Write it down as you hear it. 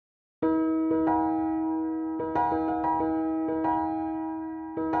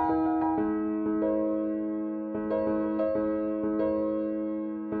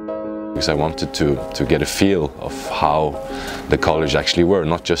because I wanted to get a feel of how the college actually were,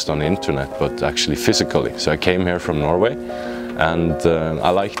 not just on the internet, but actually physically. So I came here from Norway, and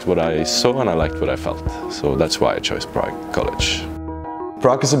I liked what I saw and I liked what I felt. So that's why I chose Prague College.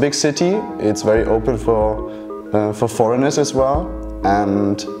 Prague is a big city. It's very open for foreigners as well.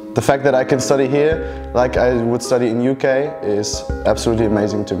 And the fact that I can study here, like I would study in UK, is absolutely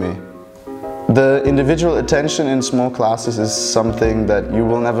amazing to me. The individual attention in small classes is something that you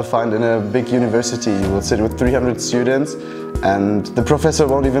will never find in a big university. You will sit with 300 students and the professor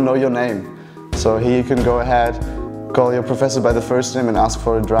won't even know your name. So here you can go ahead, call your professor by the first name and ask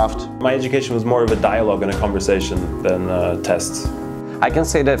for a draft. My education was more of a dialogue and a conversation than tests. I can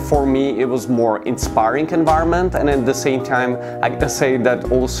say that for me it was more inspiring environment, and at the same time I can say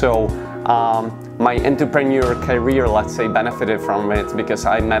that also my entrepreneur career, let's say, benefited from it because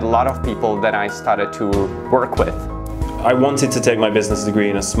I met a lot of people that I started to work with. I wanted to take my business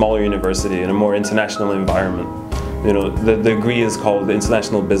degree in a smaller university, in a more international environment. You know, the degree is called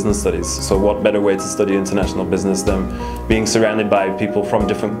International Business Studies, so what better way to study international business than being surrounded by people from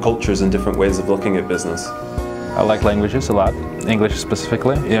different cultures and different ways of looking at business. I like languages a lot, English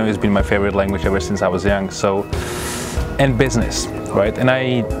specifically. You know, it's been my favorite language ever since I was young. And business, right? And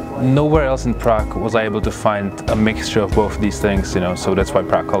nowhere else in Prague was I able to find a mixture of both these things, you know, so that's why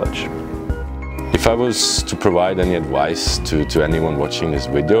Prague College. If I was to provide any advice to anyone watching this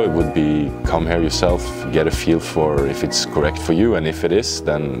video, it would be come here yourself, get a feel for if it's correct for you, and if it is,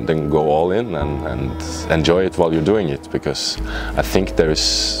 then go all in and enjoy it while you're doing it, because I think there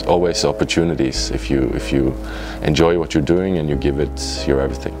is always opportunities if you enjoy what you're doing and you give it your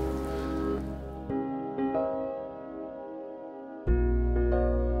everything.